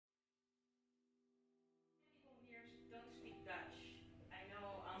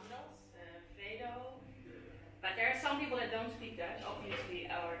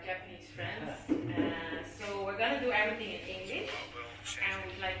friends. So we're going to do everything in English, and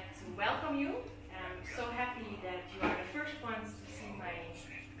we'd like to welcome you. I'm so happy that you are the first ones to see my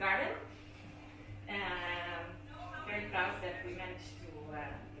garden. Very proud that we managed to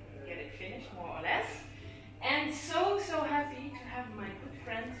get it finished, more or less. And so happy to have my good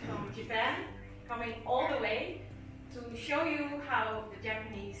friends from Japan coming all the way to show you how the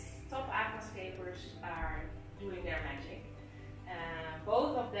Japanese top aquascapers are doing their magic.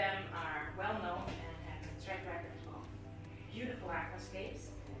 Both of them are well known and have a track record of beautiful aquascapes.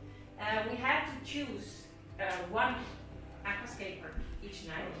 We had to choose one aquascaper each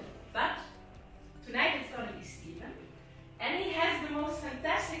night, but tonight it's going to be Steven, and he has the most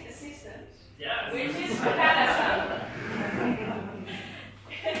fantastic assistant, yes, which is Frodo.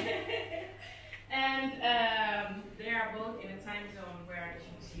 And they are both in a time zone where they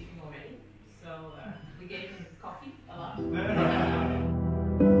should be sleeping already, so we gave him coffee a lot.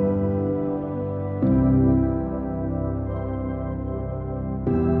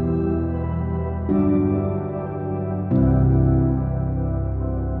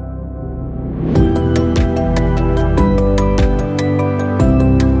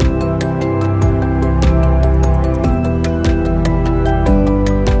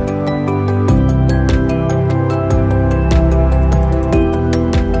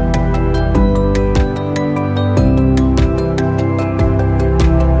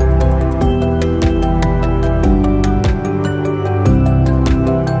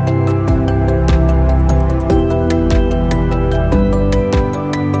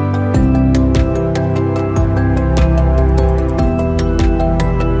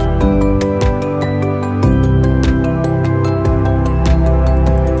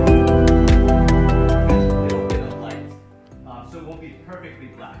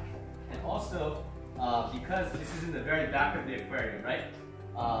 Because this is in the very back of the aquarium, right?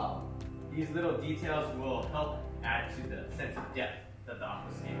 These little details will help add to the sense of depth that the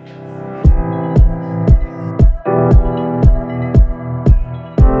aquascape gets.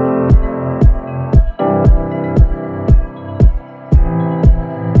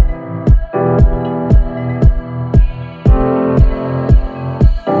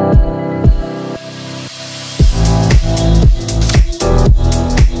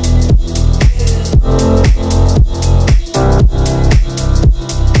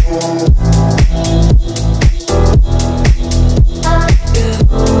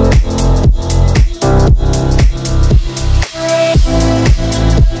 Yeah.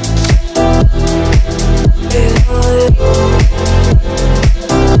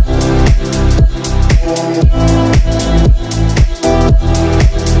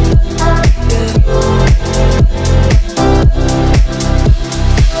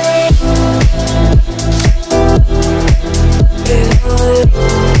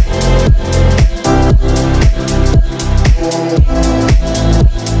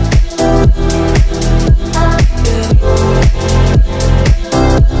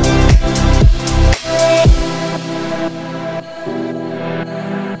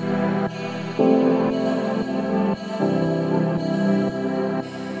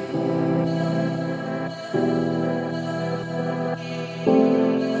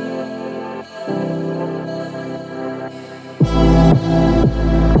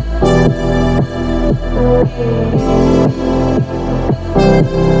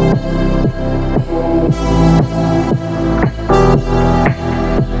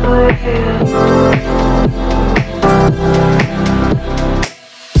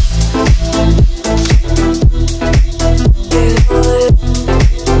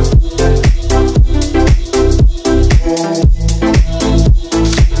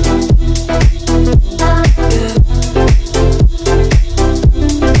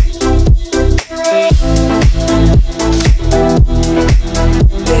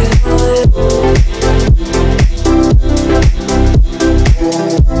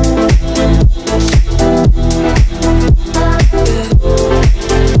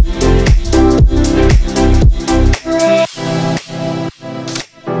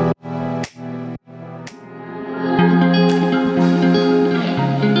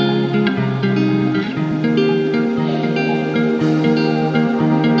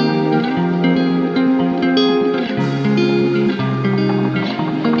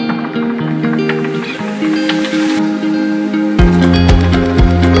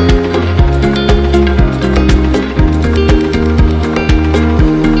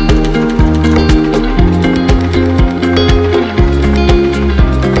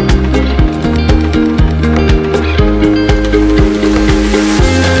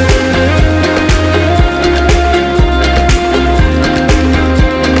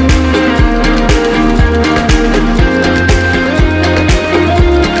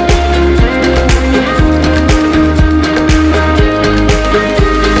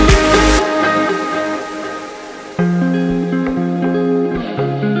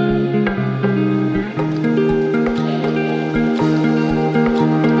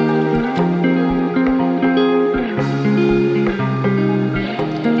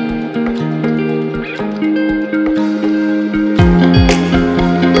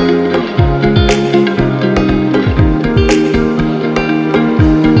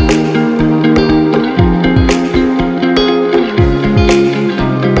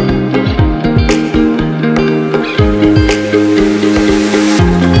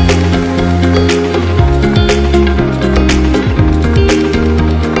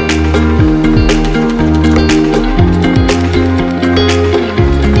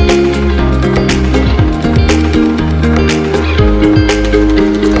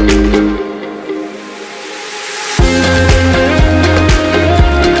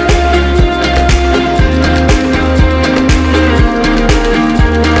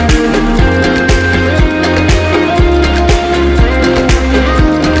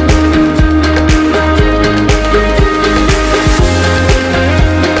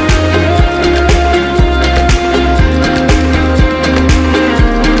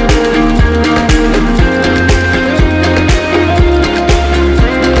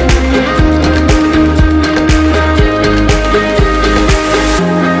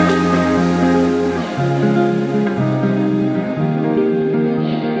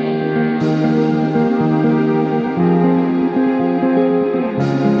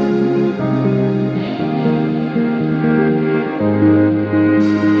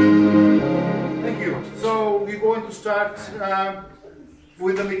 start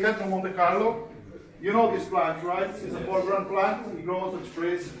with the Micranthemum Monte Carlo. You know this plant, right? It's a foreground plant. It grows and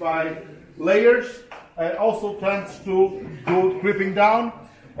spreads by layers. Also tends to go creeping down.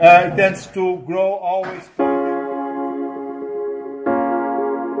 It tends to grow always.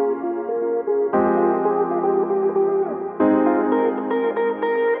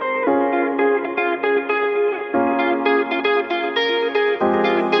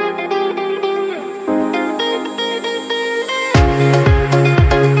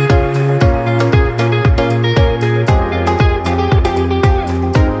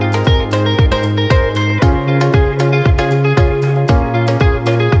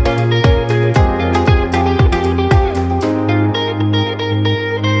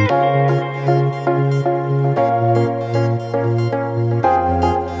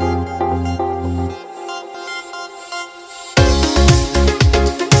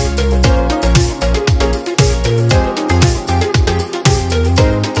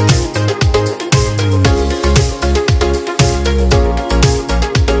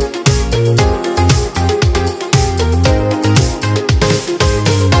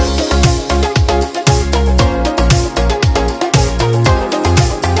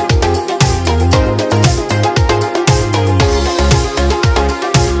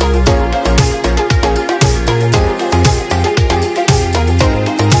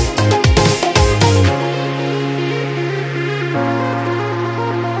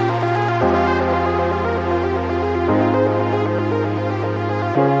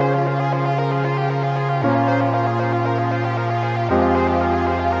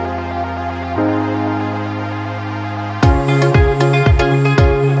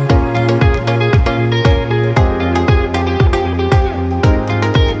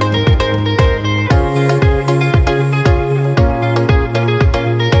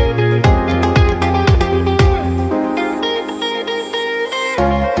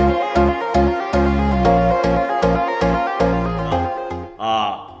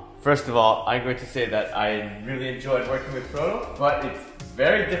 First of all, I'm going to say that I really enjoyed working with Frodo, but it's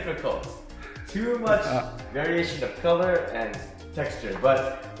very difficult. Too much variation of color and texture.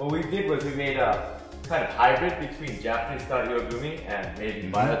 But what we did was we made a kind of hybrid between Japanese style Irogumi and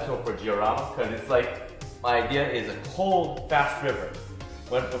maybe Biotope or Diorama, because it's like, my idea is a cold, fast river.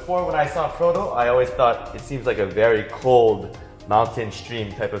 Before when I saw Frodo, I always thought it seems like a very cold mountain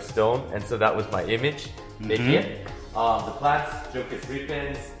stream type of stone, and so that was my image, making it. The plants, Juncus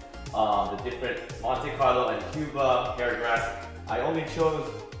repens, the different Monte Carlo and Cuba hair grass. I only chose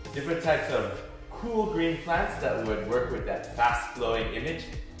different types of cool green plants that would work with that fast flowing image.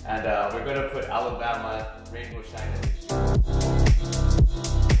 And we're going to put Alabama rainbow shine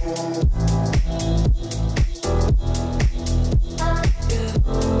image.